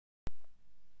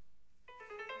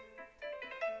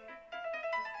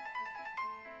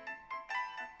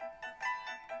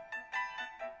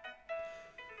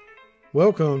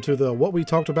Welcome to the What We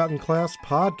Talked About in Class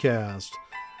podcast,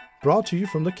 brought to you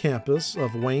from the campus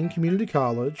of Wayne Community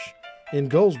College in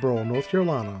Goldsboro, North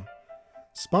Carolina,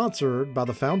 sponsored by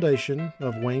the Foundation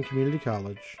of Wayne Community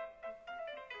College.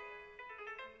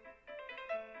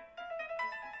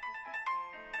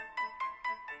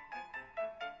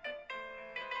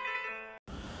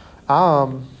 I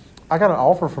got an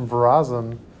offer from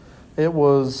Verizon. It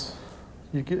was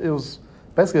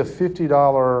basically a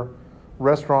 $50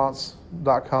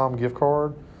 restaurants.com gift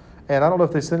card. And I don't know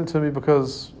if they sent it to me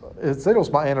because it said it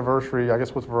was my anniversary, I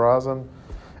guess, with Verizon.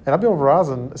 And I've been with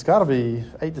Verizon, it's got to be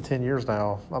 8 to 10 years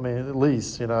now. I mean, at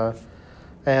least,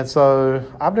 And so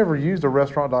I've never used a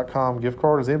restaurant.com gift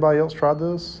card. Has anybody else tried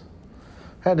this?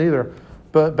 Hadn't either.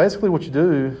 But basically what you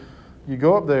do, you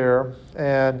go up there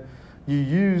and you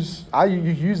use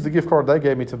the gift card they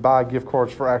gave me to buy gift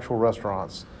cards for actual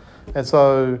restaurants. And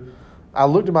so I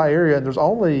looked at my area, and there's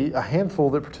only a handful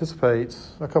that participate,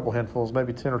 a couple handfuls,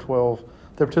 maybe 10 or 12,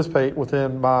 that participate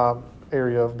within my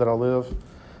area that I live.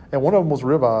 And one of them was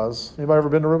ribeyes. Anybody ever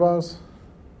been to ribeyes?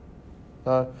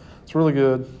 It's really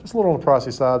good. It's a little on the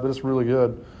pricey side, but it's really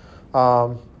good.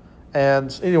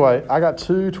 And anyway, I got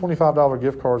two $25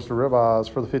 gift cards to ribeyes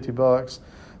for the $50.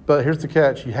 But here's the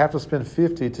catch. You have to spend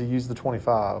 $50 to use the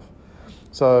 $25.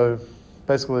 So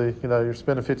basically, you're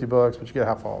spending $50, but you get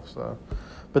half off. So,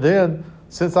 but then,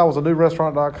 since I was a new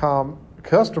restaurant.com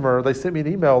customer, they sent me an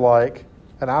email like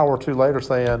an hour or two later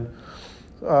saying,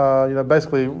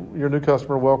 basically, you're a new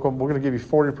customer, welcome. We're going to give you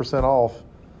 40% off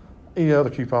any other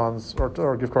coupons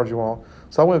or gift cards you want.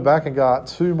 So I went back and got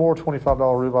two more $25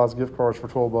 ribeyes gift cards for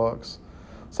 $12.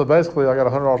 So basically, I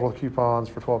got $100 worth of coupons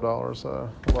for $12. So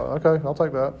I'm like, okay, I'll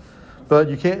take that. But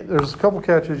you can't. There's a couple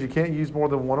catches. You can't use more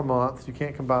than one a month. You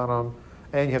can't combine them,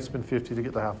 and you have to spend $50 to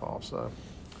get the half off. So,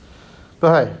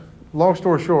 but hey, long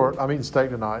story short, I'm eating steak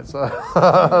tonight. So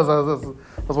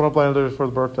that's what I'm planning to do for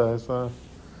the birthday. So,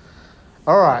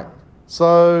 all right.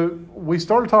 So we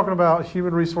started talking about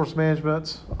human resource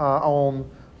management on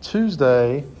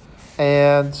Tuesday,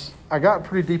 and I got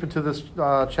pretty deep into this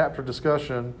chapter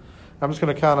discussion. I'm just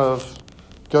going to kind of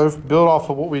build off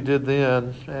of what we did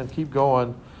then and keep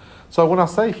going. So when I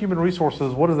say human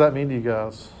resources, what does that mean to you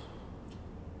guys?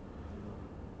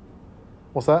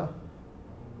 What's that?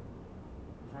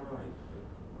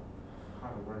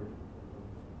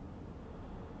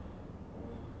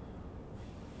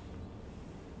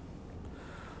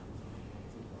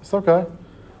 It's okay.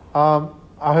 I'll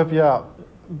help you out.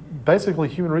 Basically,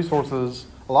 human resources,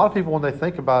 a lot of people, when they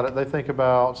think about it, they think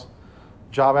about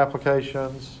job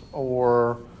applications,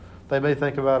 or they may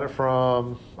think about it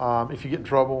from if you get in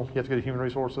trouble, you have to go to human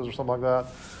resources or something like that.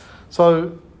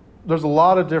 So there's a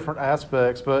lot of different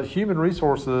aspects, but human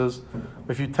resources,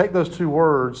 if you take those two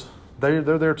words, they're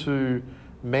there to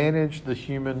manage the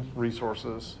human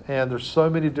resources. And there's so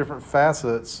many different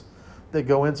facets that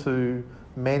go into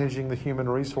managing the human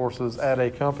resources at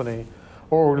a company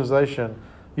or organization.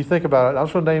 You think about it. I'm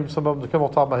just going to name some of them to come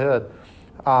off the top of my head.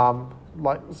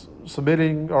 Like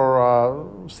submitting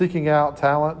or seeking out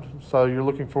talent. So you're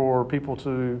looking for people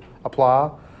to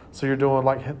apply. So you're doing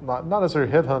not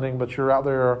necessarily headhunting, but you're out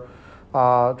there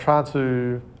trying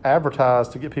to advertise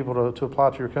to get people to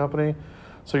apply to your company.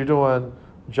 So you're doing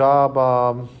job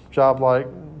like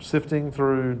sifting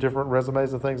through different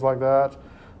resumes and things like that.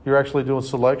 You're actually doing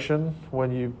selection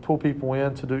when you pull people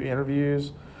in to do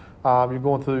interviews. You're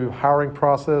going through hiring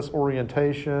process,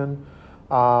 orientation,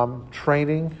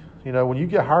 training. When you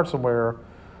get hired somewhere,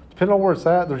 depending on where it's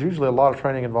at, there's usually a lot of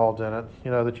training involved in it,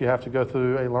 that you have to go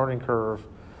through a learning curve.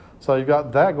 So you've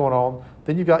got that going on.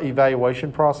 Then you've got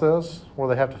evaluation process, where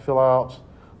they have to fill out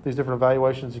these different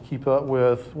evaluations to keep up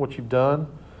with what you've done.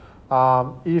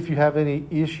 If you have any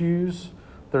issues,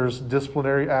 there's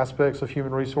disciplinary aspects of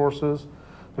human resources.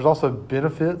 There's also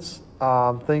benefits,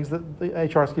 things that the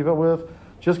HRs keep up with.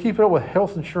 Just keeping up with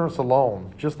health insurance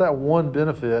alone, just that one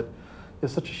benefit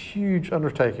is such a huge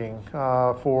undertaking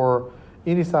for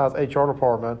any size HR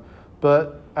department.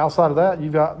 But outside of that,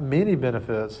 you've got many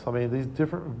benefits. I mean, these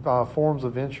different forms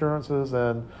of insurances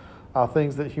and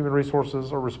things that human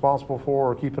resources are responsible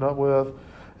for or keeping up with.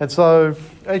 And so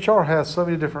HR has so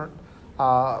many different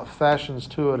fashions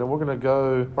to it, and we're going to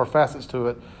go, or facets to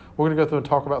it. We're going to go through and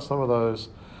talk about some of those.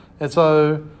 And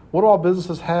so what do all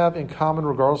businesses have in common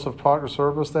regardless of product or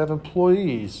service? They have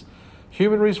employees.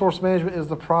 Human resource management is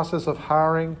the process of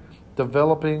hiring,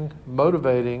 developing,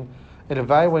 motivating, and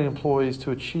evaluating employees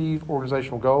to achieve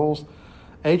organizational goals.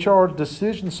 HR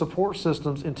decision support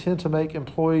systems intend to make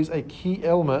employees a key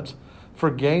element for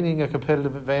gaining a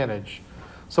competitive advantage.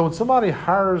 So when somebody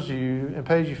hires you and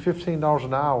pays you $15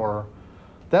 an hour,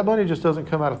 that money just doesn't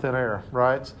come out of thin air,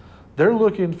 right? They're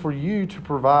looking for you to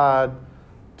provide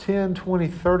 10, 20,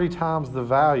 30 times the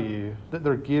value that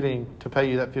they're getting to pay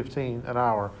you that 15 an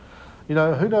hour. You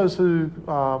know, who knows who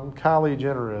Kylie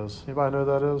Jenner is? Anybody know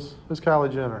who that is? Who's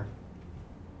Kylie Jenner?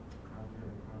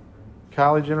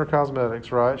 Kylie Jenner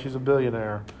Cosmetics, right? She's a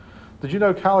billionaire. Did you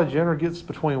know Kylie Jenner gets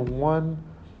between $1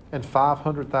 and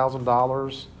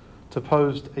 $500,000 to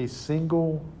post a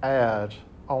single ad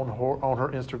on her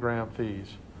Instagram feed?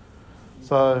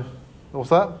 So, what's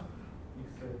that?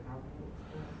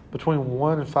 Between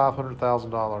 $1 and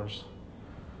 $500,000.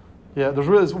 Yeah, there's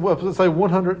really, let's say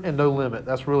 100 and no limit.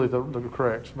 That's really the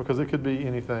correct, because it could be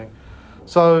anything.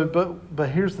 So, but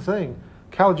here's the thing.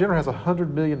 Kylie Jenner has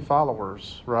 100 million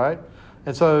followers, right?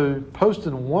 And so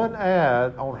posting one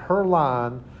ad on her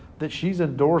line that she's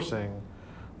endorsing,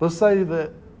 let's say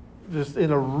that just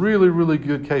in a really, really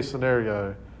good case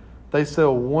scenario, they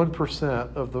sell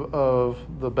 1% of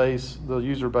the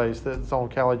user base that's on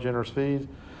Kylie Jenner's feed.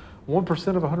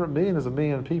 1% of 100 million is 1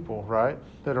 million people, right,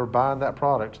 that are buying that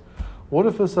product. What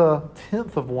if it's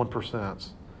 1/10 of 1%?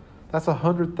 That's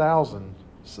 100,000,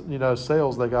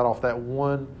 sales they got off that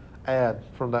one ad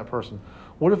from that person.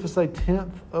 What if it's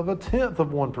 1/10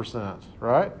 of 1%,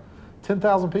 right?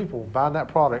 10,000 people buying that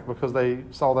product because they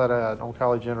saw that ad on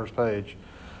Kylie Jenner's page.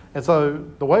 And so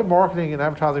the way marketing and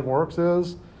advertising works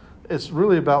is it's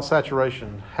really about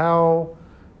saturation. How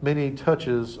many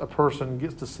touches a person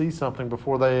gets to see something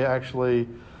before they actually,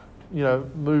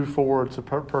 move forward to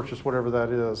purchase whatever that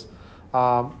is.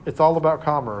 It's all about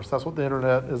commerce. That's what the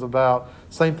internet is about.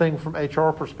 Same thing from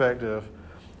HR perspective.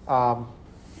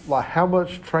 Like how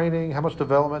much training, how much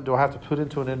development do I have to put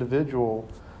into an individual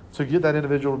to get that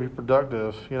individual to be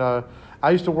productive?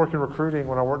 I used to work in recruiting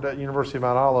when I worked at University of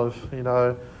Mount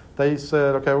Olive. They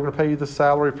said, okay, we're going to pay you this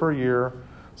salary per year.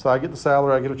 So I get the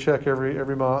salary, I get a check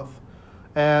every month.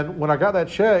 And when I got that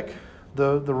check,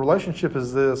 the relationship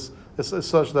is this. It's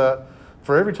such that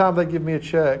for every time they give me a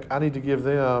check, I need to give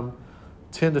them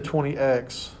 10 to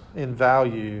 20x in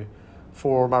value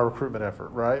for my recruitment effort,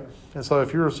 right? And so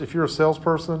if you're a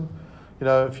salesperson,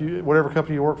 whatever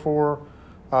company you work for,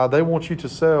 they want you to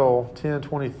sell 10,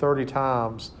 20, 30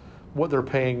 times what they're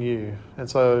paying you. And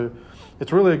so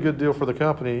it's really a good deal for the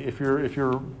company if you're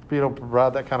being able to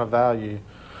provide that kind of value.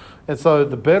 And so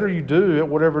the better you do at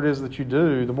whatever it is that you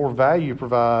do, the more value you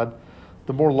provide,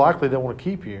 the more likely they want to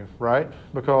keep you, right?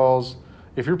 Because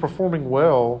if you're performing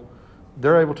well,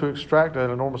 they're able to extract an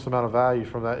enormous amount of value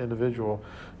from that individual.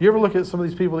 You ever look at some of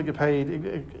these people that get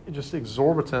paid just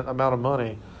exorbitant amount of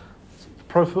money?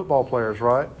 Pro football players,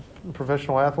 right?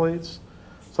 Professional athletes.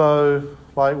 So,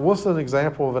 what's an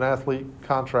example of an athlete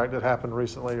contract that happened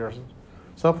recently or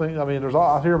something? I mean,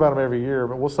 I hear about them every year,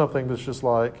 but what's something that's just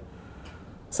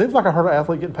seems like I heard an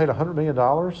athlete getting paid $100 million.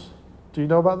 Do you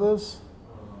know about this?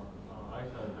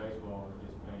 Actually, baseball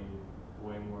gets paid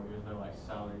way more. There's no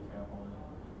salary cap on it.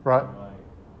 Right.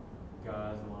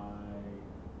 Guys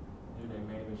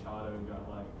Manny Machado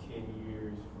got 10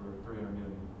 years for $300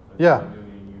 million. Yeah. $1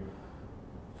 million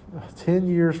a year. 10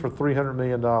 years for $300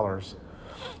 million.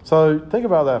 So think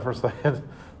about that for a second.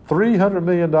 $300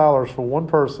 million for one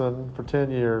person for 10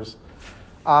 years.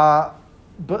 But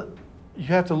you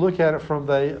have to look at it from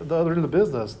the other end of the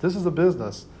business. This is a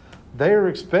business. They are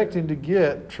expecting to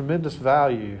get tremendous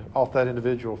value off that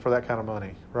individual for that kind of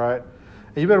money, right?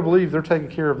 And you better believe they're taking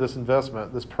care of this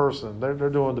investment, this person. They're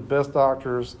doing the best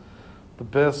doctors, the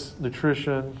best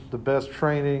nutrition, the best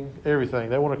training, everything.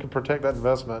 They want to protect that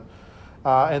investment.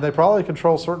 And they probably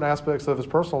control certain aspects of his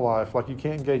personal life, like you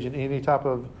can't engage in any type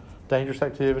of dangerous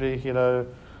activity. There's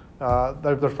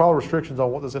probably restrictions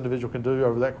on what this individual can do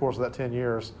over that course of that 10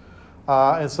 years.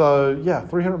 And so,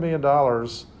 $300 million,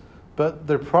 but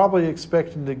they're probably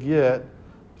expecting to get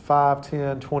 5,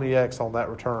 10, 20x on that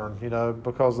return,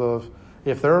 because of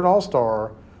if they're an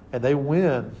all-star and they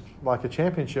win a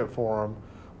championship for them,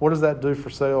 what does that do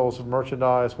for sales of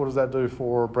merchandise? What does that do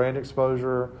for brand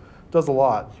exposure? It does a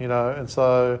lot, And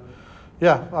so, I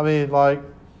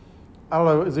don't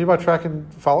know, is anybody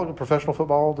following professional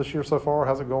football this year so far?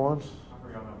 How's it going? I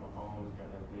forgot about Mahomes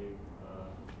got that big,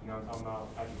 I'm talking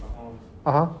about Patrick Mahomes.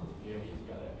 Uh-huh. Yeah,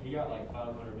 he got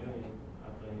 500 million,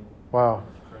 I think. Wow.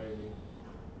 It's crazy.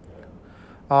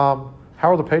 Yeah.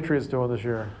 How are the Patriots doing this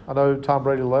year? I know Tom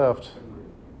Brady left.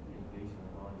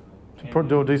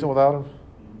 Doing decent without him?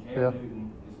 Cam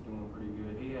Newton is doing pretty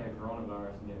good. He had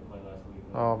coronavirus and didn't play last week.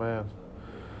 Oh, man.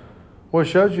 Well, it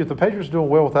shows you if the Patriots are doing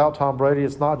well without Tom Brady,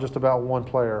 it's not just about one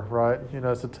player, right?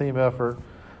 It's a team effort.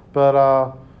 But,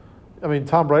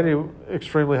 Tom Brady,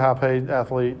 extremely high-paid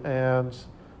athlete, and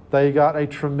they got a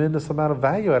tremendous amount of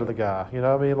value out of the guy.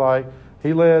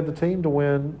 He led the team to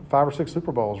win 5 or 6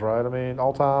 Super Bowls, right? I mean,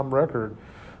 all-time record.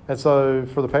 And so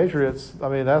for the Patriots, I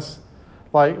mean, that's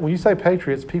like when you say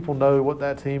Patriots, people know what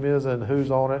that team is and who's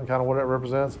on it and kind of what it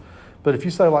represents. But if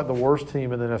you say like the worst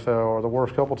team in the NFL or the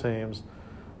worst couple teams,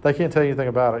 they can't tell you anything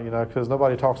about it, because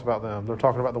nobody talks about them. They're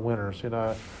talking about the winners,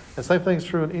 And same thing's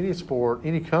true in any sport,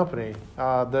 any company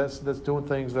that's doing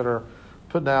things that are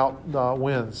putting out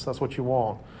wins. That's what you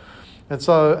want. And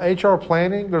so HR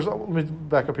planning, let me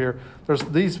back up here. There's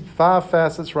these 5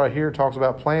 facets right here. It talks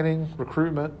about planning,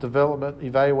 recruitment, development,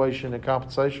 evaluation, and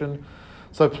compensation.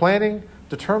 So planning,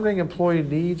 determining employee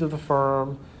needs of the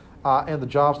firm and the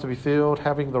jobs to be filled,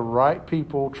 having the right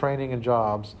people, training, and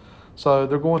jobs. So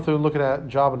they're going through and looking at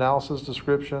job analysis,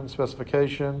 description,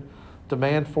 specification,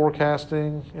 demand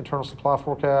forecasting, internal supply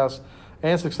forecast,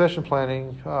 and succession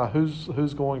planning,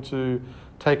 who's going to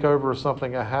take over if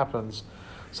something happens.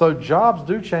 So jobs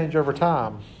do change over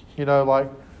time. Like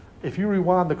if you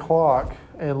rewind the clock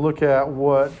and look at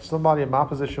what somebody in my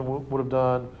position would have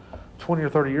done 20 or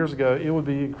 30 years ago, it would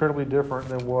be incredibly different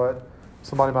than what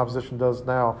somebody in my position does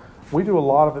now. We do a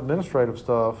lot of administrative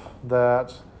stuff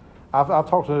that I've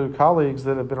talked to colleagues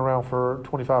that have been around for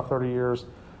 25, 30 years,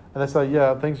 and they say,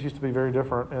 yeah, things used to be very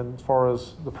different as far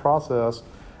as the process,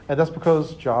 and that's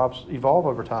because jobs evolve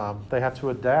over time. They have to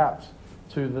adapt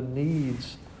to the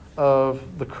needs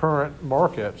of the current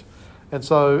market. And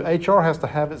so HR has to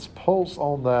have its pulse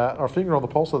on that, or finger on the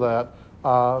pulse of that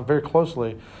very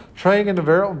closely. Training and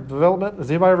development,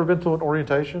 has anybody ever been to an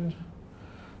orientation?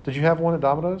 Did you have one at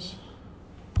Domino's?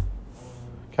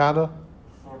 Kinda?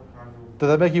 Did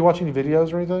they make you watch any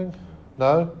videos or anything?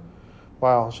 No?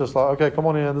 Wow, it's just like, okay, come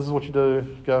on in, this is what you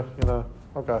do, go,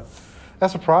 okay.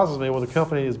 That surprises me with a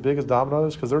company as big as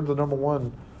Domino's, because they're the number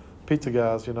 1 pizza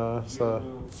guys,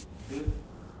 so. This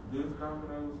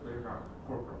Domino's, they're not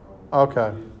corporate owned.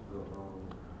 Okay.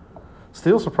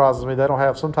 Still surprises me they don't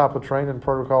have some type of training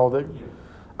protocol that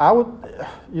I would,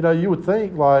 you would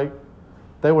think like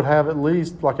they would have at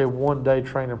least like a 1-day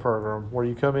training program where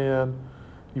you come in,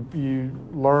 you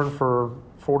learn for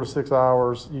 4 to 6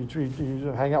 hours, you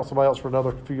hang out with somebody else for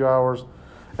another few hours,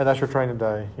 and that's your training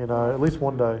day, at least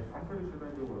 1 day. I'm pretty sure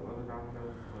they do with other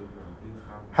Domino's, these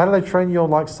Domino's. How do they train you on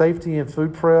like safety and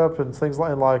food prep and things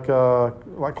like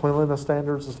cleanliness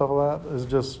standards and stuff like that? Is it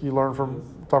just you learn from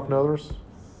talking to others?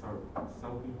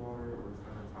 Soapy water or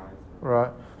sanitizer.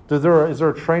 Right. Is there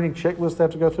a training checklist they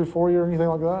have to go through for you or anything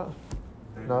like that?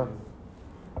 No.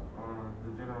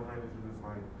 The general manager is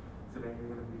like, today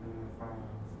you're going to be doing phones,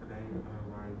 today you're going to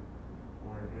write,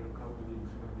 or in a couple weeks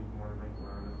you're going to be going to make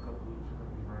line, in a couple weeks you're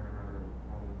going to be learning how to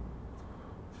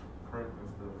prep and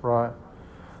stuff. Right.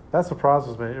 That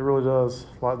surprises me. It really does.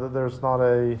 Like that there's not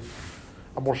a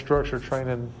more structured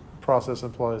training process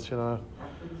in place, I'm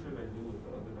pretty sure they do with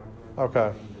the other Domino's.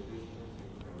 Okay.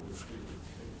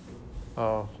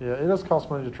 Oh, yeah. It does cost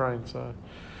money to train,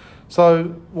 So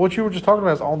what you were just talking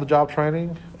about is on-the-job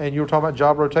training, and you were talking about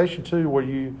job rotation too, where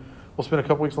you will spend a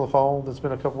couple weeks on the phone, then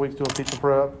spend a couple weeks doing pizza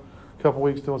prep, a couple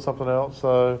weeks doing something else.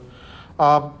 So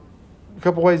a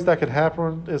couple ways that could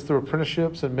happen is through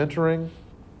apprenticeships and mentoring.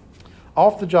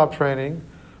 Off-the-job training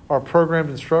are programmed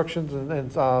instructions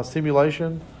and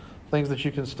simulation, things that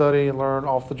you can study and learn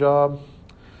off the job.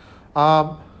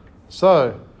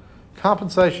 So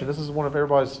compensation, this is one of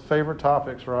everybody's favorite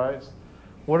topics, right?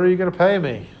 What are you going to pay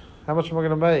me? How much am I going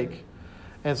to make?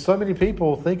 And so many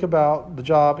people think about the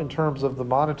job in terms of the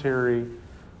monetary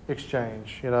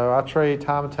exchange. I trade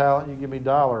time and talent, you give me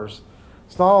dollars.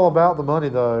 It's not all about the money,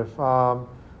 though.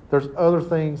 There's other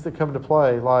things that come into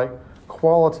play, like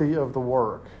quality of the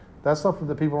work. That's something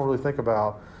that people don't really think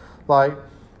about. Like,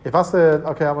 if I said,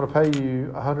 okay, I'm going to pay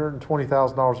you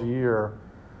 $120,000 a year,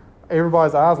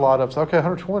 everybody's eyes light up. So, okay,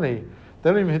 120.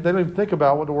 They don't even think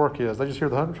about what the work is. They just hear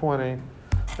the 120.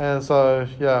 And so,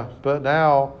 yeah, but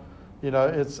now,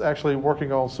 it's actually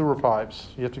working on sewer pipes.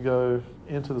 You have to go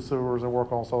into the sewers and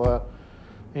work on so that.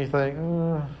 And you think,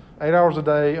 8 hours a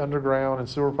day underground in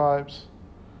sewer pipes?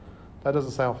 That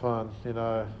doesn't sound fun,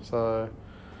 So,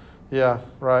 yeah,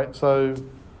 right. So,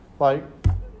 like,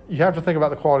 you have to think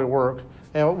about the quality of work.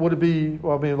 And would it be,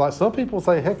 like some people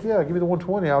say, heck yeah, give me the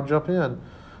 120, I'll jump in.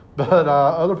 But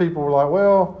other people were like,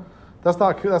 well, that's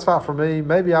not for me.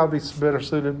 Maybe I would be better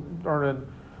suited earning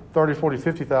 30, 40,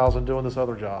 50,000 doing this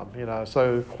other job,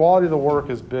 So quality of the work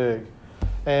is big.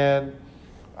 And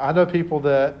I know people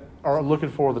that are looking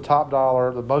for the top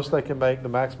dollar, the most they can make, the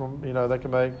maximum, they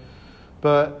can make.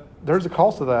 But there's a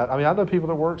cost of that. I know people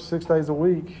that work 6 days a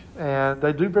week and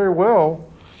they do very well,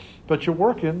 but you're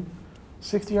working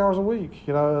 60 hours a week,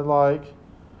 and like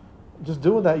just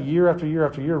doing that year after year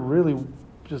after year really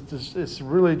it's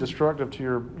really destructive to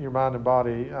your mind and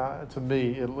body. To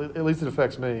me, at least it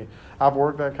affects me. I've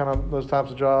worked those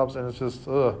types of jobs, and it's just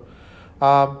ugh.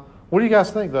 What do you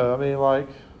guys think, though? I mean, like,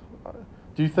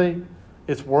 do you think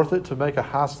it's worth it to make a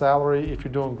high salary if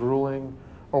you're doing grueling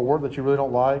or work that you really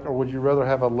don't like, or would you rather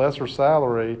have a lesser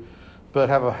salary but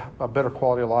have a better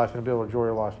quality of life and be able to enjoy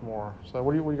your life more? So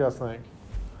what do you guys think?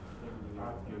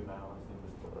 Good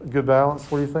balance. Good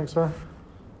balance. What do you think, sir?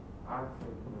 I think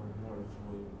more choice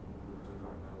because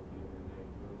I know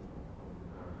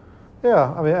the other day.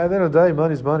 Yeah, I mean, at the end of the day,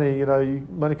 money's money. You know,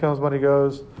 money comes, money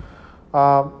goes.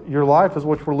 Your life is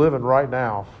what we're living right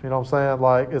now. You know what I'm saying?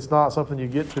 Like, it's not something you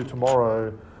get to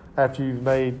tomorrow after you've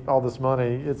made all this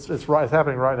money. It's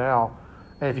happening right now.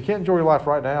 And if you can't enjoy your life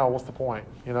right now, what's the point?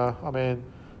 You know, I mean,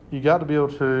 you got to be able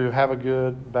to have a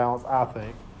good balance, I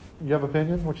think. You have an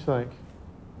opinion? What you think?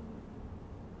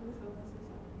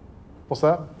 What's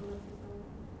that?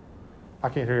 I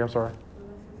can't hear you. I'm sorry.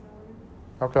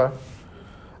 Okay.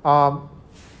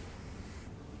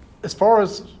 As far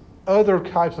as other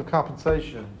types of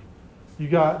compensation, you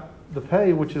got the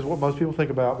pay, which is what most people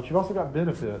think about, but you've also got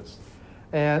benefits.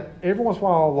 And every once in a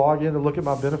while I'll log in to look at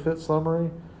my benefits summary,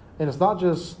 and it's not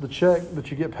just the check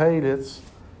that you get paid, it's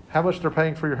how much they're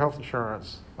paying for your health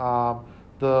insurance,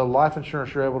 the life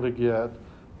insurance you're able to get,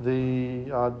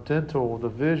 the dental, the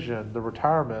vision, the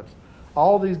retirement,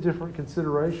 all these different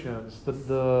considerations,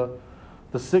 the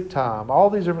sick time, all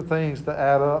these different things that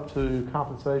add up to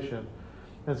compensation.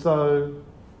 And so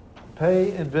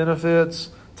pay and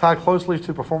benefits tied closely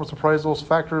to performance appraisals,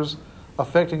 factors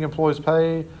affecting employees'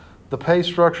 pay, the pay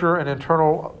structure and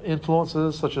internal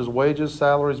influences such as wages,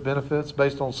 salaries, benefits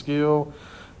based on skill,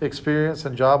 experience,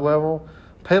 and job level.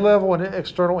 Pay level and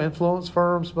external influence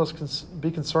firms must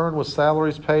be concerned with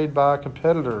salaries paid by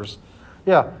competitors.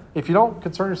 Yeah, if you don't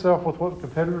concern yourself with what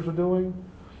competitors are doing,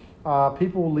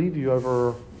 people will leave you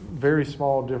over very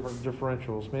small different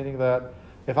differentials, meaning that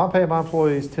if I'm paying my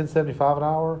employees $10.75 an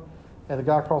hour and the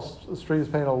guy across the street is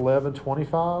paying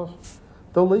 $11.25,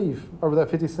 they'll leave over that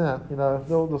 50 cent. You know,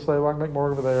 they'll say, well, I can make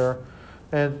more over there.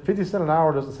 And 50 cent an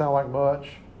hour doesn't sound like much,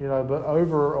 you know, but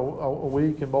over a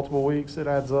week and multiple weeks, it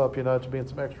adds up, you know, to being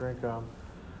some extra income.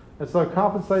 And so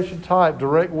compensation type,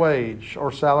 direct wage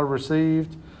or salary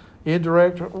received,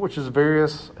 indirect, which is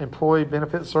various employee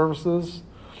benefit services,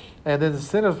 and then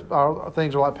incentive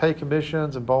things are like pay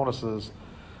commissions and bonuses.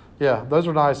 Yeah, those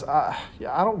are nice. I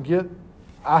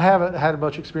haven't had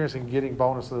much experience in getting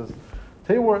bonuses.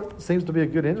 Tell you what seems to be a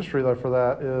good industry, though, for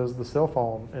that is the cell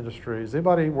phone industry. Has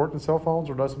anybody worked in cell phones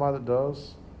or know somebody that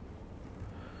does?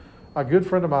 A good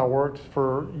friend of mine worked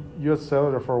for U.S.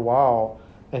 Cellular for a while,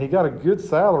 and he got a good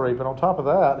salary, but on top of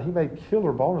that, he made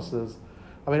killer bonuses.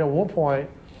 I mean, at one point,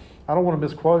 I don't want to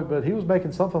misquote, but he was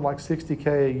making something like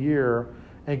 $60K a year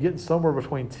and getting somewhere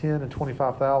between $10,000 and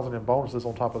 $25,000 in bonuses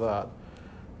on top of that.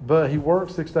 But he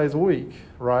worked 6 days a week,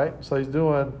 right? So he's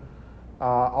doing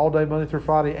all day Monday through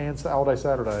Friday and all day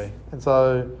Saturday. And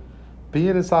so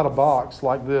being inside a box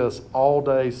like this all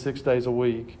day, 6 days a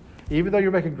week, even though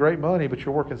you're making great money, but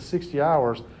you're working 60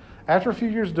 hours, after a few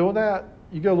years doing that,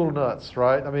 you go a little nuts,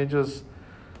 right? I mean, just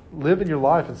living your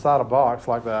life inside a box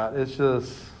like that, it's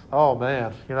just, oh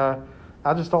man, you know,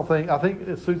 I think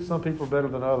it suits some people better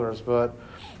than others, but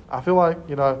I feel like,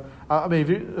 you know, I mean,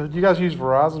 do you guys use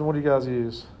Verizon? What do you guys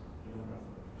use?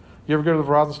 You ever go to the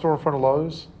Verizon store in front of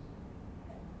Lowe's?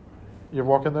 You ever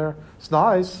walk in there? It's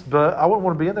nice, but I wouldn't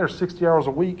want to be in there 60 hours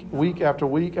a week, week after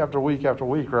week after week after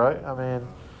week, right? I mean,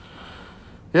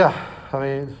 yeah. I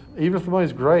mean, even if the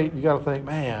money's great, you got to think,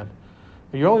 man,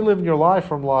 you're only living your life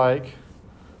from like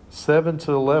 7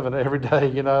 to 11 every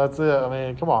day. You know, that's it. I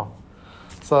mean, come on.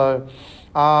 So,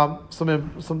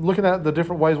 some looking at the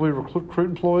different ways we recruit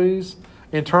employees.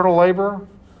 Internal labor.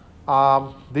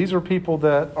 These are people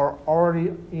that are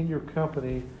already in your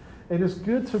company. And it's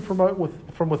good to promote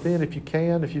from within if you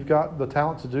can, if you've got the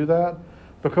talent to do that,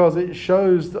 because it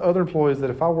shows the other employees that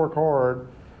if I work hard,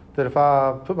 that if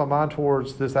I put my mind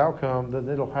towards this outcome, then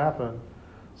it'll happen.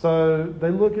 So they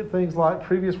look at things like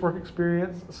previous work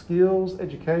experience, skills,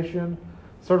 education,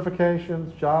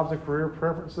 certifications, jobs and career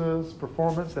preferences,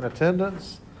 performance and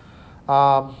attendance.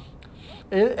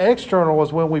 External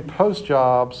is when we post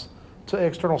jobs to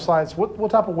external sites.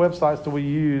 What type of websites do we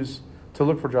use to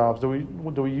look for jobs? Do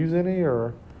we use any,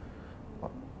 or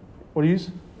what do you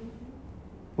use?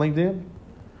 LinkedIn?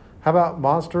 How about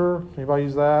Monster? Anybody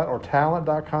use that? Or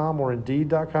Talent.com or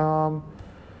Indeed.com?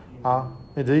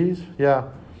 Indeed? Yeah.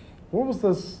 What was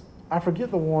this? I forget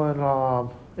the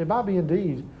one. It might be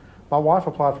Indeed. My wife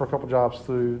applied for a couple jobs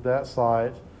through that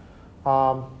site.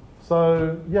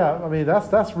 So yeah, I mean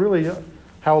that's really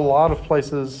how a lot of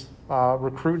places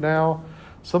recruit now.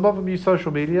 Some of them use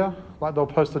social media, like they'll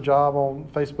post a job on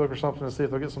Facebook or something to see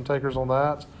if they'll get some takers on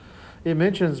that. It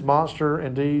mentions Monster,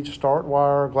 Indeed,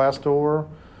 Startwire, Glassdoor.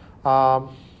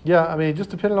 Yeah, I mean, just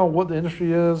depending on what the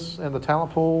industry is and the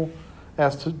talent pool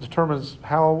as to determines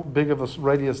how big of a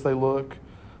radius they look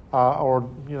or,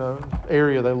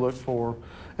 area they look for.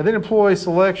 And then employee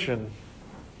selection.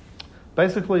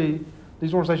 Basically,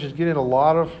 these organizations get in a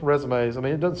lot of resumes. I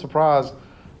mean, it doesn't surprise.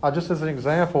 Just as an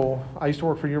example, I used to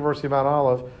work for University of Mount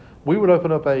Olive. We would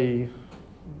open up a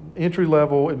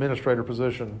entry-level administrator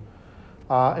position,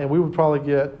 and we would probably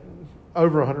get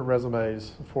over 100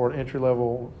 resumes for an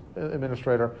entry-level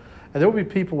administrator. And there would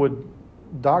be people with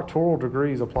doctoral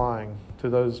degrees applying to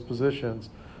those positions,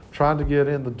 trying to get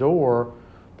in the door,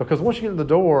 because once you get in the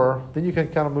door, then you can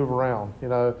kind of move around.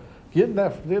 Getting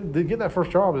that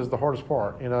first job is the hardest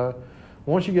part.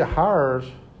 Once you get hired,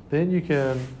 then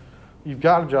you've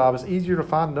got a job. It's easier to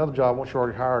find another job once you're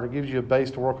already hired. It gives you a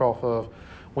base to work off of.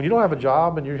 When you don't have a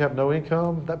job and you have no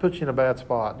income, that puts you in a bad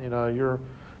spot. You're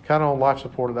kind of on life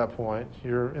support at that point.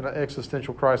 You're in an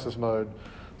existential crisis mode.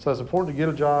 So it's important to get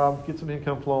a job, get some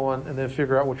income flowing, and then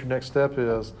figure out what your next step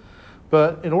is.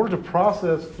 But in order to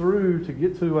process through to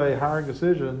get to a hiring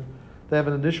decision, they have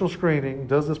an initial screening.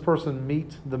 Does this person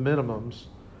meet the minimums?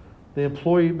 The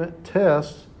employment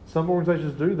test, some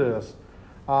organizations do this.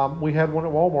 We had one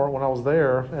at Walmart when I was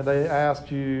there, and they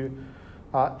asked you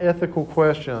ethical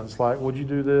questions like, would you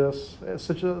do this? It's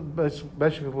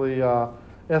basically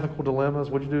ethical dilemmas.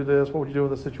 Would you do this? What would you do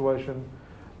in this situation?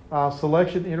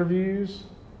 Selection interviews,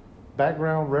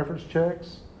 background reference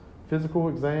checks, physical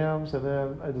exams, and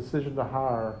then a decision to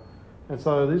hire. And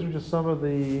so these are just some of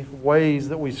the ways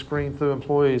that we screen through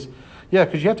employees. Yeah,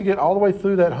 because you have to get all the way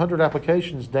through that 100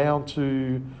 applications down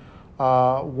to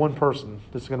one person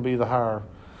that's going to be the hire.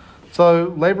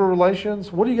 So labor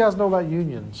relations, what do you guys know about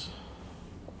unions?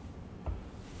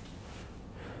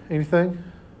 Anything?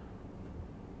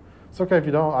 It's okay if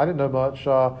you don't. I didn't know much.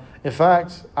 In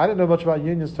fact, I didn't know much about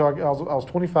unions until I was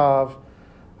 25.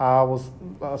 I was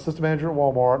assistant manager at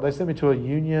Walmart. They sent me to a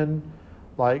union,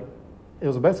 it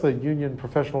was basically a union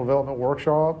professional development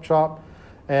workshop.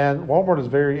 And Walmart is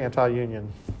very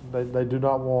anti-union. They do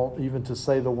not want even to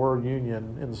say the word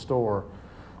union in the store.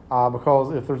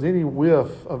 Because if there's any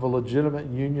whiff of a legitimate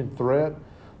union threat,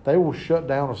 they will shut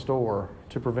down a store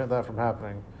to prevent that from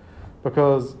happening.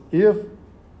 Because if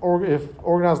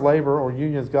organized labor or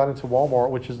unions got into Walmart,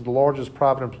 which is the largest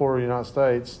private employer in the United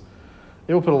States,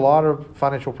 it will put a lot of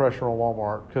financial pressure on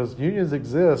Walmart, because unions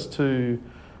exist to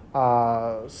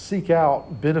seek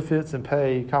out benefits and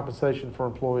pay compensation for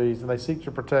employees, and they seek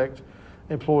to protect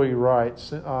employee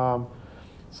rights.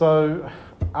 So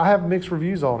I have mixed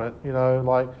reviews on it.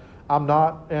 I'm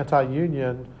not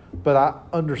anti-union, but I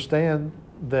understand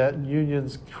that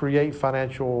unions create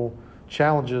financial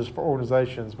challenges for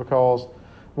organizations, because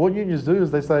what unions do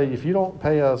is they say, if you don't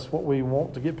pay us what we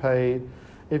want to get paid,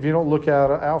 if you don't look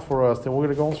out for us, then we're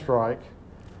going to go on strike,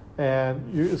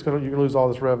 and you're going to lose all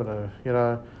this revenue.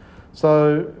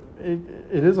 So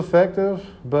it is effective,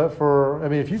 but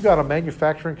if you've got a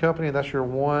manufacturing company and that's your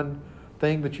one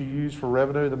thing that you use for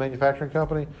revenue, the manufacturing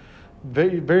company,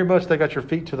 very, very much they got your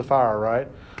feet to the fire, right?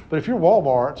 But if you're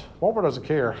Walmart doesn't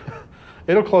care.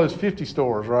 It'll close 50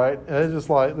 stores, right? And it's just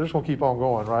they're just going to keep on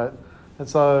going, right? And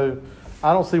so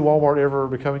I don't see Walmart ever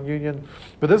becoming union.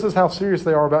 But this is how serious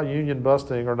they are about union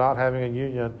busting or not having a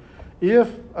union.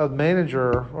 If a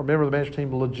manager or member of the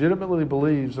management team legitimately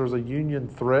believes there's a union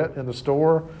threat in the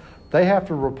store, they have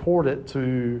to report it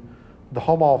to the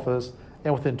home office,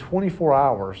 and within 24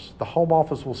 hours, the home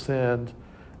office will send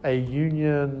a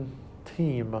union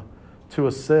team to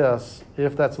assess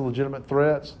if that's a legitimate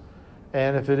threat.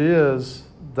 And if it is,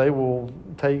 they will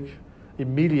take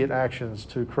immediate actions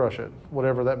to crush it,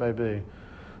 whatever that may be.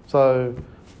 So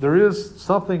there is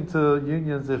something to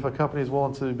unions if a company is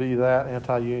willing to be that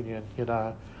anti-union.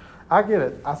 I get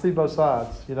it. I see both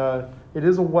sides. It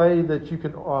is a way that you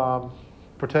can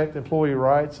protect employee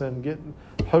rights and get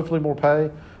hopefully more pay.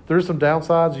 There are some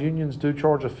downsides. Unions do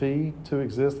charge a fee to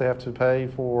exist. They have to pay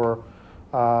for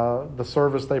the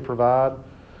service they provide.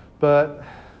 But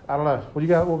I don't know. What do you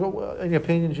got? Any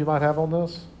opinions you might have on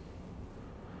this?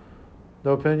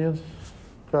 No opinions?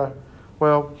 Okay.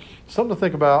 Well, something to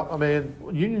think about.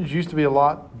 Unions used to be a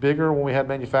lot bigger when we had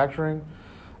manufacturing.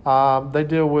 They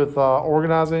deal with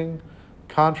organizing,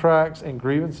 contracts, and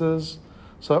grievances.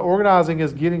 So organizing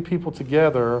is getting people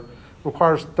together.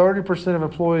 Requires 30% of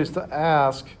employees to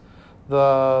ask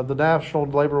the National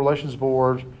Labor Relations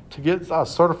Board to get a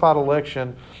certified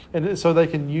election, and so they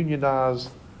can unionize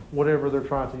whatever they're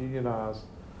trying to unionize.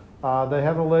 They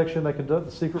have an election. They conduct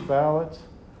the secret ballots.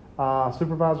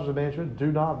 Supervisors and management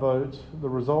do not vote. The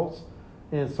results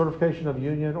in certification of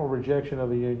union or rejection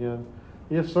of a union.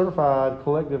 If certified,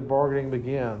 collective bargaining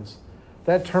begins.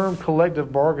 That term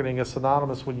collective bargaining is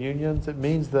synonymous with unions. It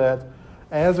means that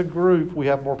as a group, we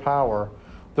have more power.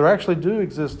 There actually do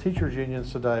exist teachers'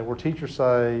 unions today where teachers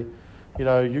say, you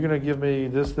know, you're going to give me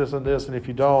this, this, and this, and if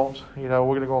you don't, you know,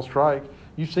 we're going to go on strike.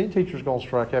 You've seen teachers go on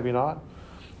strike, have you not?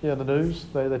 Yeah, in the news,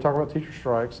 they talk about teacher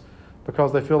strikes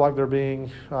because they feel like they're being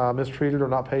mistreated or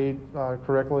not paid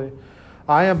correctly.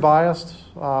 I am biased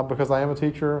because I am a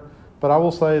teacher, but I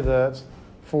will say that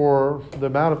for the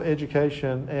amount of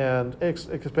education and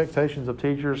expectations of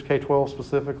teachers, K-12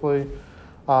 specifically,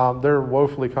 they're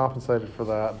woefully compensated for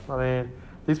that. I mean,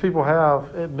 these people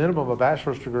have, at minimum, a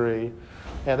bachelor's degree,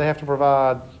 and they have to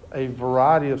provide a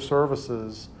variety of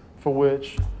services for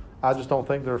which I just don't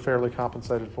think they're fairly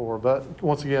compensated for. But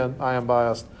once again, I am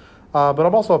biased. But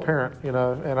I'm also a parent, you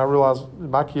know, and I realize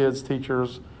my kids'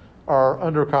 teachers are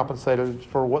undercompensated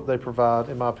for what they provide,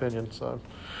 in my opinion. So,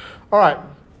 all right.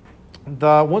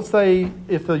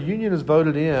 If the union is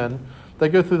voted in, they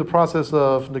go through the process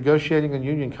of negotiating a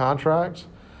union contract.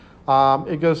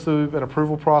 It goes through an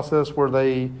approval process where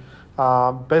they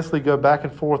basically go back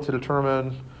and forth to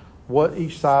determine what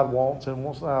each side wants and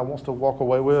wants to walk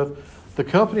away with. The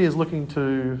company is looking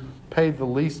to pay the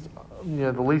least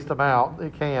amount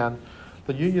it can.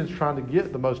 The union's trying to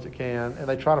get the most it can, and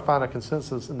they try to find a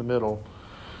consensus in the middle.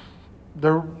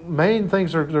 The main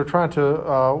things they're trying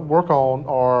to work on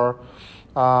are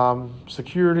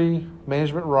security,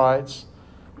 management rights,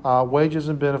 wages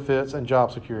and benefits, and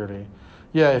job security.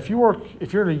 Yeah, if you're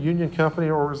in a union company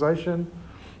or organization,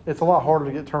 it's a lot harder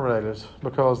to get terminated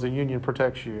because the union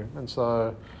protects you. And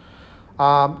so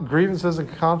grievances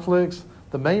and conflicts,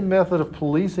 the main method of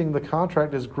policing the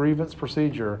contract is grievance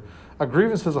procedure. A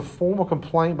grievance is a formal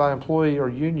complaint by employee or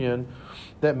union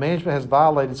that management has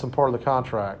violated some part of the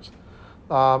contract.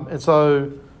 And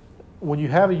so when you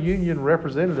have a union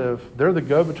representative, they're the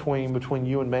go-between between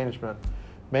you and management.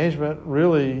 Management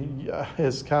really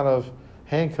is kind of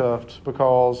handcuffed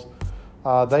because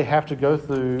they have to go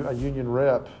through a union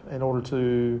rep in order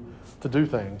to do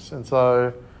things. And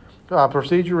so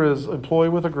procedure is employee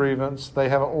with a grievance. They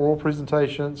have an oral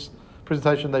presentation.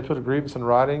 They put a grievance in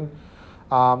writing.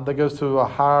 That goes to the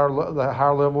higher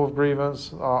level of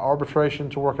grievance, arbitration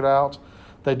to work it out.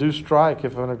 They do strike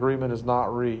if an agreement is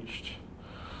not reached.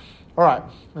 All right,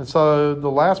 and so the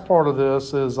last part of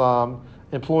this is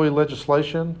employee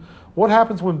legislation. What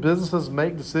happens when businesses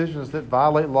make decisions that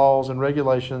violate laws and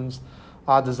regulations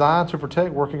designed to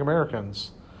protect working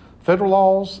Americans? Federal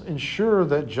laws ensure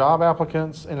that job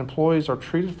applicants and employees are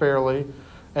treated fairly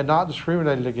and not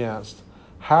discriminated against.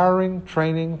 Hiring,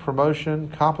 training, promotion,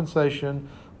 compensation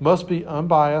must be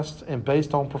unbiased and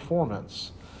based on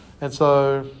performance. And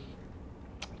so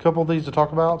a couple of these to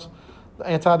talk about. The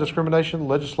anti-discrimination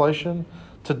legislation.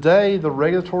 Today, the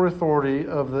regulatory authority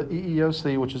of the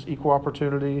EEOC, which is Equal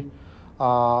Opportunity,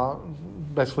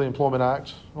 basically Employment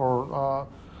Act, or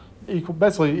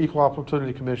Equal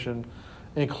Opportunity Commission,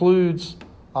 includes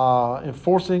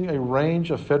enforcing a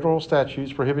range of federal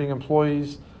statutes prohibiting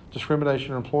employees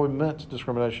discrimination or employment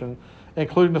discrimination,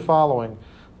 including the following: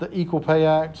 the Equal Pay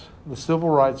Act, the Civil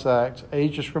Rights Act,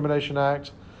 Age Discrimination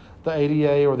Act, the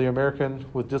ADA or the American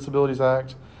with Disabilities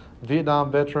Act,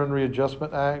 Vietnam Veteran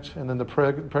Readjustment Act, and then the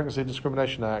Pregnancy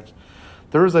Discrimination Act.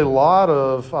 There is a lot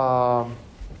of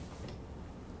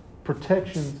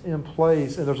protections in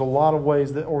place, and there's a lot of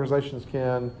ways that organizations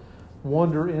can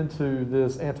wander into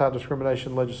this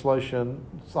anti-discrimination legislation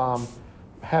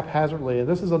haphazardly. And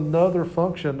this is another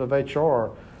function of HR.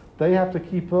 They have to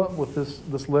keep up with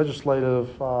this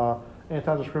legislative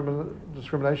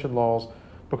anti-discrimination laws,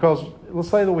 because let's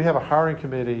say that we have a hiring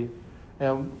committee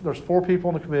and there's 4 people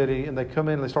on the committee, and they come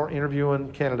in and they start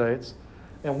interviewing candidates,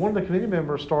 and one of the committee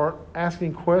members start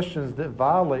asking questions that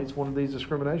violates one of these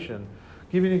discrimination.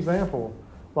 Give you an example.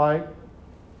 Like,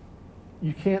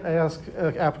 you can't ask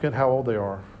an applicant how old they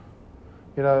are.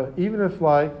 You know, even if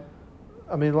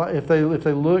if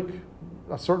they look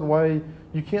a certain way,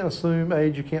 you can't assume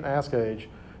age, you can't ask age.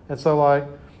 And so like,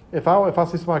 if I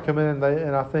see somebody come in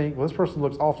and I think, well, this person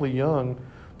looks awfully young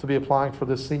to be applying for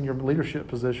this senior leadership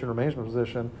position or management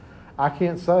position, I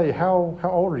can't say, how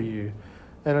old are you?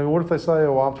 And I mean, what if they say,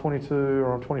 oh, I'm 22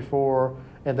 or I'm 24,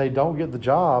 and they don't get the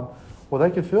job? Well,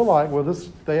 they could feel like, well,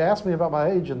 they asked me about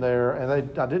my age in there, and I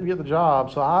didn't get the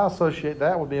job, so I associate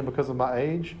that with being because of my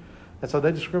age, and so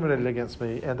they discriminated against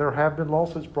me, and there have been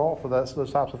lawsuits brought for those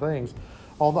types of things.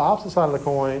 On the opposite side of the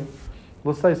coin,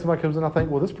 let's say somebody comes in, I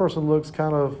think, well, this person looks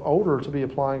kind of older to be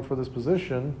applying for this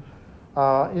position,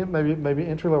 maybe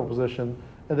entry-level position,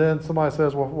 And then somebody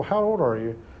says, well, how old are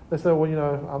you? They say,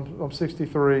 well, I'm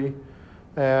 63.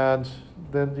 And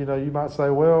then, you might say,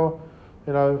 well,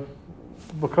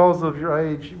 because of your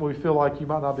age, we feel like you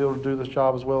might not be able to do this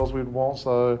job as well as we'd want.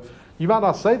 So you might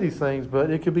not say these things, but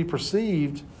it could be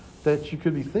perceived that you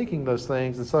could be thinking those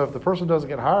things. And so if the person doesn't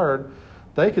get hired,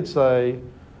 they could say,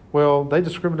 well, they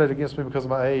discriminated against me because of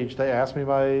my age. They asked me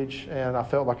my age, and I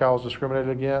felt like I was discriminated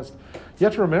against. You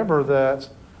have to remember that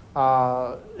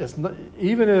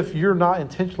even if you're not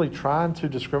intentionally trying to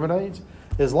discriminate,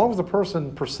 as long as the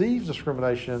person perceives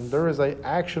discrimination, there is an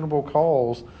actionable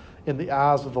cause in the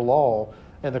eyes of the law,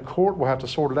 and the court will have to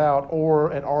sort it out,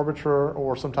 or an arbiter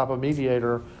or some type of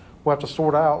mediator will have to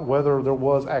sort out whether there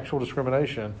was actual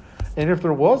discrimination. And if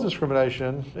there was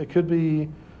discrimination, it could be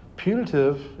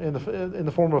punitive in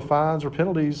the form of fines or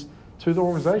penalties to the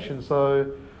organization.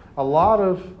 So a lot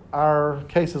of our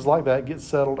cases like that get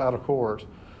settled out of court.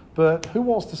 But who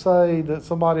wants to say that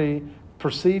somebody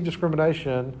perceived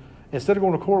discrimination, instead of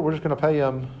going to court, we're just going to pay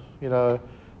them,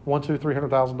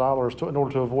 $100,000-$300,000 in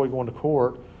order to avoid going to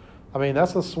court? I mean,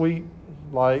 that's a sweet,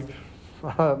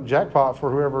 jackpot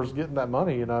for whoever's getting that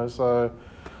money, So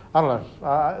I don't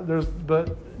know.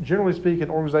 But generally speaking,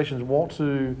 organizations want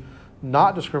to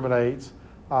not discriminate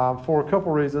for a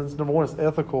couple reasons. Number one, it's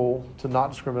ethical to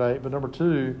not discriminate. But number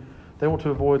two, they want to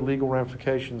avoid legal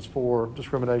ramifications for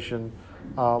discrimination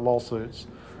lawsuits.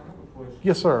 I have a question.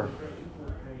 Yes, sir.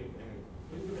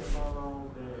 Isn't it by law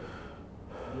that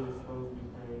you're supposed to be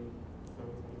paid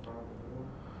 $7.25 an hour?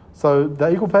 So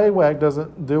the Equal Pay Act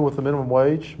doesn't deal with the minimum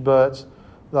wage, but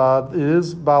it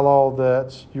is by law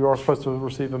that you are supposed to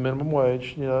receive a minimum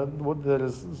wage. That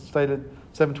is stated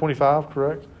 $7.25,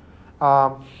 correct?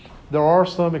 There are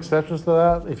some exceptions to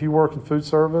that. If you work in food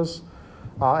service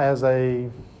as a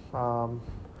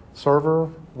server,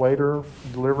 waiter,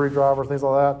 delivery driver, things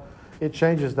like that, it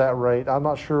changes that rate. I'm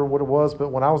not sure what it was, but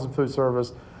when I was in food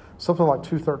service, something like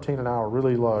 $2.13 an hour,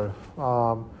 really low.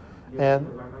 And because I know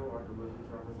like the grocery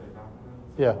shoppers at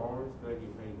Domino's, yeah, ours, they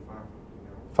get paid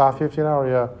 $5.50 an hour. $5.50 an hour,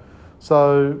 yeah.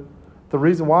 So the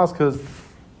reason why is because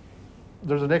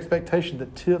there's an expectation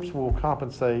that tips will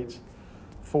compensate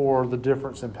for the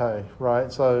difference in pay,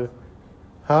 right? So,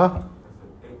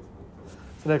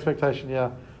 It's an expectation,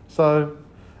 yeah. So,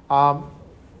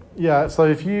 so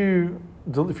if you're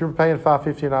paying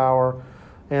 $5.50 an hour,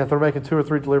 and if they're making 2 or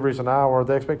 3 deliveries an hour,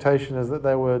 the expectation is that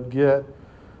they would get,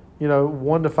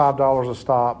 $1 to $5 a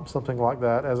stop, something like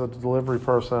that, as a delivery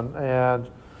person. And,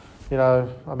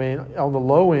 on the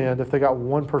low end, if they got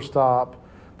 1 per stop,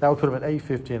 that would put them at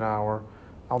 $8.50 an hour.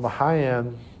 On the high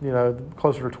end,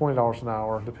 closer to $20 an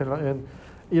hour, depending on.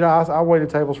 And I waited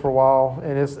tables for a while,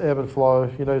 and it's ebb and flow.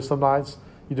 Some nights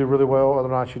you do really well, other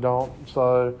nights you don't.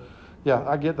 So, yeah,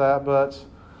 I get that, but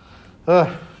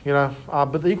but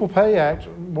the Equal Pay Act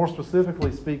more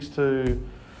specifically speaks to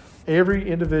every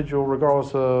individual,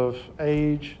 regardless of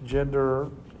age, gender,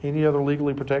 any other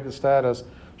legally protected status,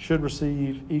 should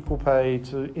receive equal pay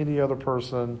to any other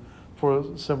person for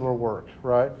similar work,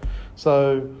 right?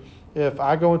 So if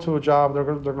I go into a job, they're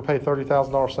going to pay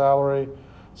 $30,000 salary.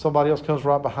 Somebody else comes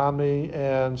right behind me,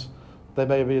 and they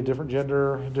may be a different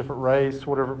gender, a different race,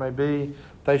 whatever it may be.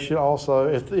 They should also,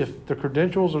 if the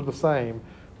credentials are the same,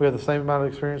 we have the same amount of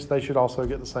experience, they should also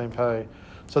get the same pay.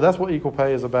 So that's what equal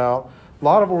pay is about. A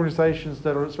lot of organizations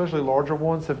that are, especially larger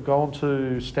ones, have gone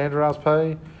to standardized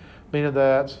pay, meaning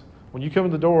that when you come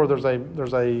in the door, there's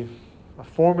a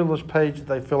formula page that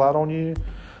they fill out on you.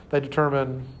 They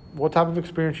determine what type of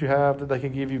experience you have that they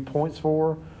can give you points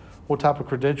for, what type of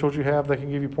credentials you have they can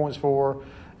give you points for,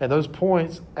 and those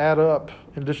points add up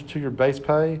in addition to your base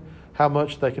pay, how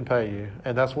much they can pay you,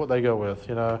 and that's what they go with.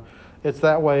 It's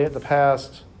that way at the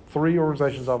past 3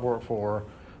 organizations I've worked for,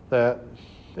 that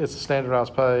it's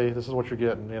standardized pay. This is what you're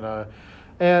getting,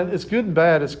 and it's good and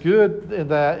bad. It's good in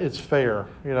that it's fair.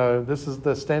 This is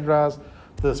the standardized.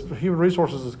 The human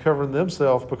resources is covering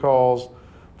themselves because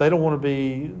they don't want to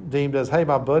be deemed as, hey,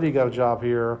 my buddy got a job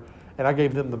here, and I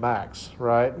gave them the max,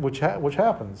 right? Which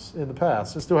happens in the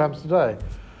past. It still happens today.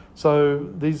 So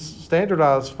these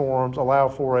standardized forms allow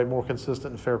for a more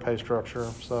consistent and fair pay structure.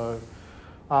 So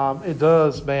it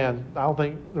does, man. I don't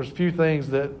think there's few things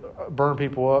that burn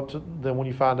people up than when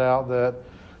you find out that,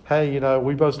 hey,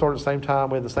 we both started at the same time,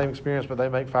 we had the same experience, but they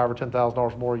make $5,000 or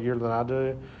 $10,000 more a year than I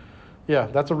do. Yeah,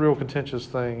 that's a real contentious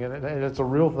thing, and it's a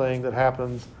real thing that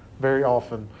happens very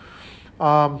often.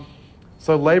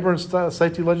 So labor and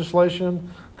safety legislation,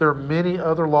 there are many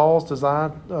other laws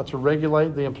designed to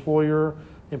regulate the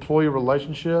employer-employee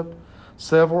relationship.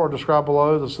 Several are described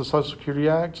below. There's the Social Security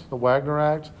Act, the Wagner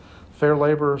Act, Fair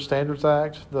Labor Standards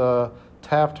Act, the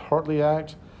Taft-Hartley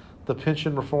Act, the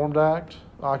Pension Reform Act,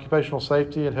 Occupational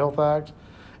Safety and Health Act,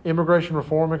 Immigration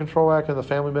Reform and Control Act, and the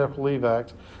Family Medical Leave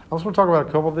Act. I'm just going to talk about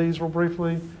a couple of these real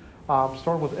briefly,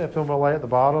 starting with FMLA at the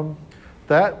bottom.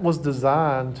 That was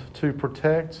designed to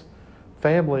protect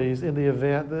families in the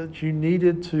event that you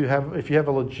needed to have, if you have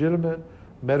a legitimate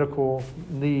medical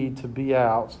need to be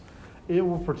out, it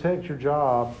will protect your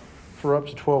job for up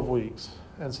to 12 weeks.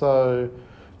 And so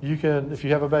you can, if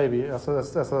you have a baby, so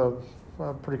that's a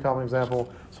pretty common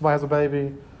example. Somebody has a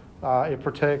baby, it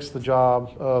protects the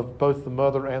job of both the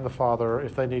mother and the father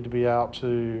if they need to be out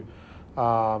to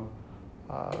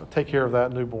take care of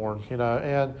that newborn, you know.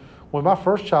 And when my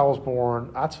first child was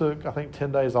born, I took, I think,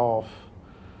 10 days off.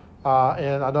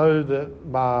 And I know that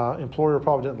my employer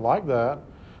probably didn't like that.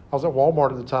 I was at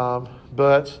Walmart at the time,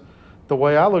 but the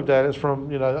way I looked at it is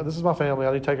from, you know, this is my family.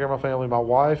 I need to take care of my family. My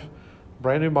wife,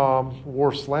 brand new mom,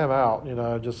 wore slam out, you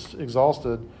know, just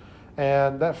exhausted.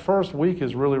 And that first week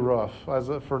is really rough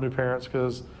for new parents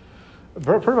because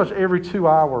pretty much every 2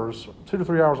 hours, 2 to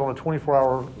 3 hours on a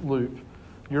 24-hour loop,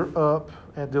 you're up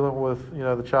and dealing with, you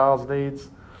know, the child's needs.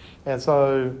 And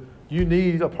so you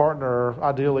need a partner,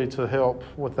 ideally, to help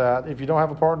with that. If you don't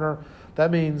have a partner,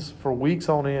 that means for weeks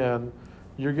on end,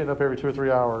 you're getting up every 2 or 3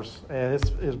 hours, and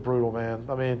it's brutal, man.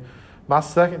 I mean, my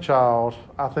second child,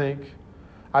 I think,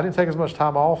 I didn't take as much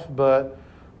time off, but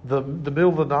the middle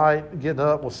of the night getting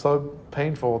up was so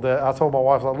painful that I told my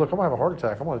wife, like, look, I'm going to have a heart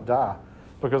attack. I'm going to die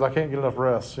because I can't get enough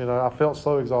rest. You know, I felt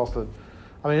so exhausted.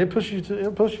 I mean, it'll push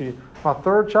you. My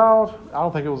third child, I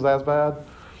don't think it was as bad,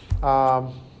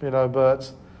 you know,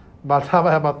 but by the time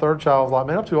I had my third child, I was like,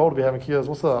 man, I'm too old to be having kids.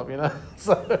 What's up, you know?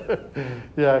 So,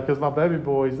 yeah, because my baby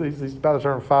boy, he's about to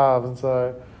turn 5, and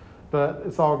so, but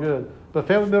it's all good. The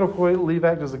Family Medical Leave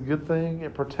Act is a good thing.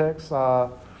 It protects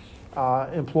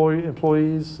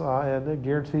employees and it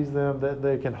guarantees them that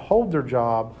they can hold their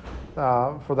job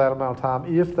for that amount of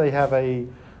time if they have a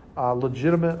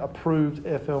legitimate approved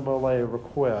FMLA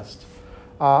request.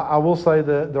 I will say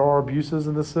that there are abuses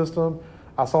in this system.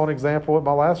 I saw an example at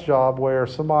my last job where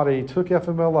somebody took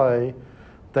FMLA.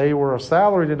 They were a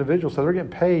salaried individual, so they're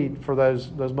getting paid for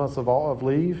those months of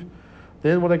leave.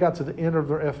 Then when they got to the end of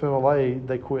their FMLA,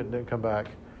 they quit and didn't come back.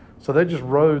 So they just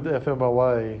rode the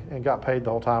FMLA and got paid the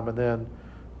whole time, and then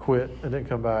quit and didn't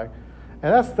come back.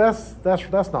 And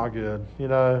that's not good, you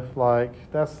know. Like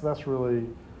that's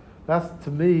to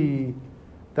me,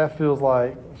 that feels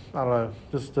like, I don't know,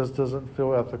 just doesn't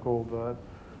feel ethical. But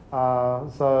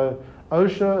so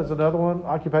OSHA is another one,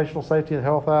 Occupational Safety and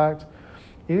Health Act.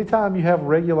 Anytime you have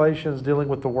regulations dealing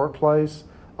with the workplace,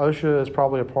 OSHA is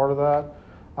probably a part of that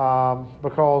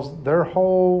because their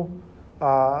whole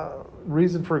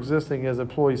reason for existing is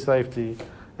employee safety.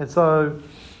 And so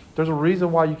there's a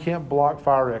reason why you can't block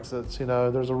fire exits. You know,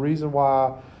 there's a reason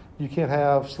why you can't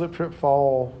have slip, trip,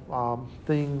 fall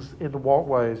things into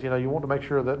walkways. You know, you want to make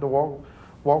sure that the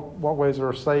walkways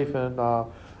are safe and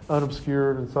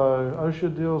unobscured. And so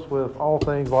OSHA deals with all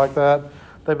things like that.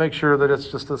 They make sure that it's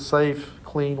just a safe,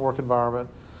 clean work environment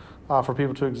for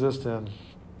people to exist in.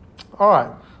 All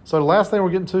right, so the last thing we're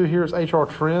getting to here is HR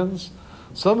trends.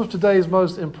 Some of today's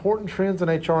most important trends in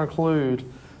HR include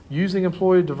using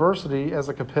employee diversity as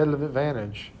a competitive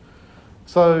advantage.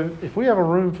 So if we have a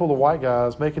room full of white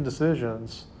guys making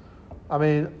decisions, I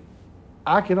mean,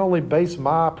 I can only base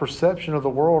my perception of the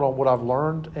world on what I've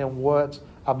learned and what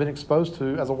I've been exposed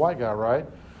to as a white guy, right?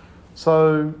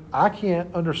 So I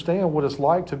can't understand what it's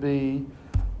like to be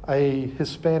a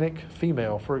Hispanic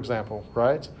female, for example,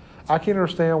 right? I can't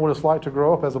understand what it's like to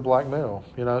grow up as a black male,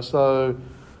 you know? So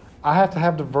I have to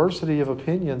have diversity of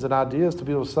opinions and ideas to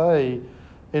be able to say,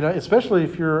 you know, especially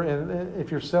if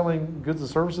you're selling goods and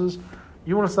services,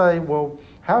 you want to say, well,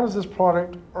 how does this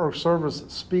product or service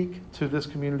speak to this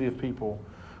community of people,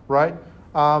 right?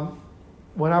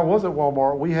 When I was at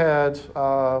Walmart, we had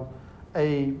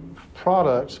a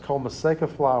product called Maseca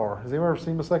flour. Has anyone ever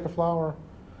seen Maseca flour?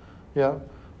 Yeah.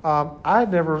 I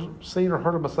had never seen or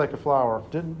heard of Maseca flour.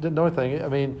 Didn't know anything. I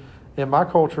mean, in my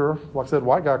culture, like I said,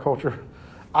 white guy culture,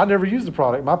 I never used the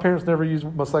product. My parents never used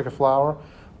Maseca flour.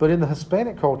 But in the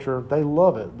Hispanic culture, they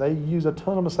love it. They use a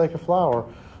ton of Maseca flour.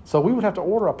 So we would have to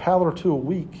order a pallet or two a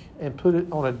week and put it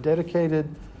on a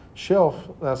dedicated shelf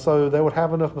so they would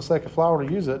have enough Maseca flour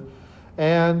to use it.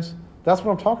 And that's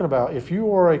what I'm talking about. If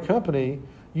you are a company,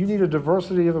 you need a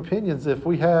diversity of opinions. If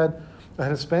we had a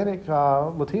Hispanic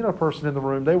Latino person in the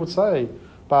room, they would say,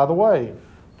 by the way,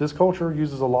 this culture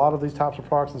uses a lot of these types of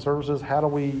products and services. How do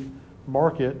we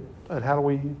market and how do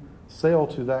we sell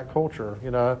to that culture?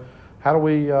 You know, how do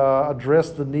we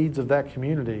address the needs of that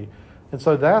community? And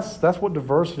so that's what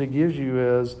diversity gives you,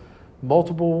 is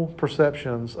multiple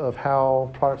perceptions of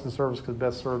how products and services could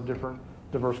best serve different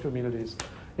diverse communities.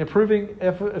 Improving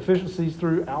efficiencies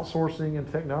through outsourcing and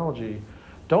technology.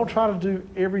 Don't try to do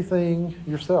everything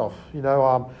yourself.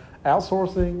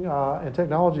 Outsourcing and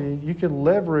technology, you can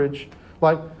leverage,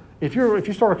 like if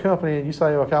you start a company and you say,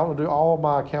 okay, I want to do all of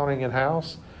my accounting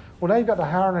in-house, well, now you've got to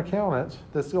hire an accountant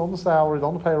that's on the salary,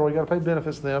 on the payroll, you got to pay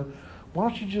benefits to them. Why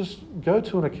don't you just go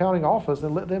to an accounting office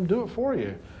and let them do it for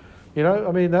you?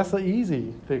 That's the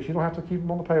easy fix. You don't have to keep them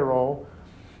on the payroll.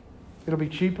 It'll be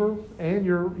cheaper, and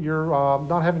you're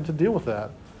not having to deal with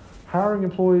that. Hiring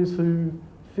employees who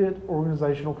fit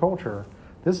organizational culture.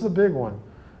 This is a big one.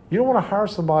 You don't want to hire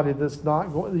somebody that's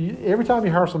not going. Every time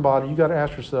you hire somebody, you got to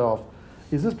ask yourself,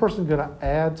 is this person going to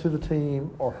add to the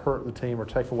team or hurt the team or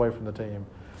take away from the team?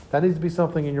 That needs to be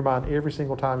something in your mind every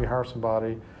single time you hire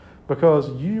somebody, because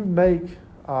you make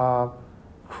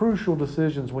crucial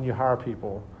decisions when you hire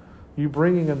people. You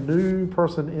bringing a new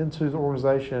person into the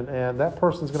organization, and that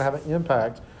person is going to have an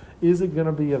impact. Is it going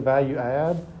to be a value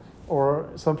add or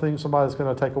somebody's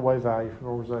going to take away value from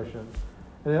the organization?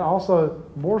 And then also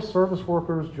more service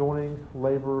workers joining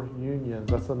labor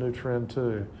unions. That's a new trend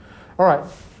too. All right.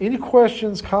 Any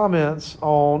questions, comments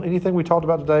on anything we talked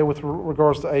about today with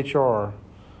regards to HR?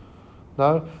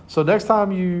 No? So next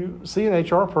time you see an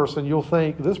HR person, you'll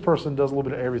think this person does a little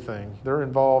bit of everything. They're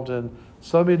involved in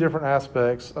so many different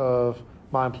aspects of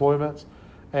my employment,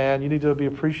 and you need to be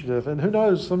appreciative. And who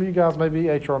knows, some of you guys may be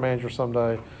HR managers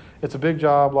someday. It's a big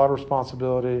job, a lot of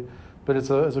responsibility, but it's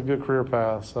a good career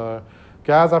path. So,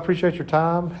 guys, I appreciate your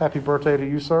time. Happy birthday to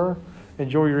you, sir.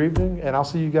 Enjoy your evening, and I'll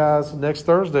see you guys next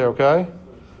Thursday, okay?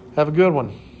 Have a good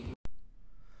one.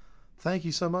 Thank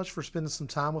you so much for spending some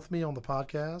time with me on the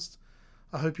podcast.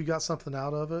 I hope you got something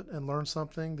out of it and learned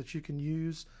something that you can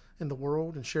use in the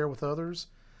world and share with others.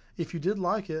 If you did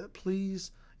like it,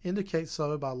 please indicate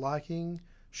so by liking,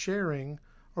 sharing,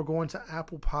 or going to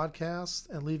Apple Podcasts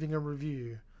and leaving a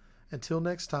review. Until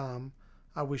next time,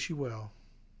 I wish you well.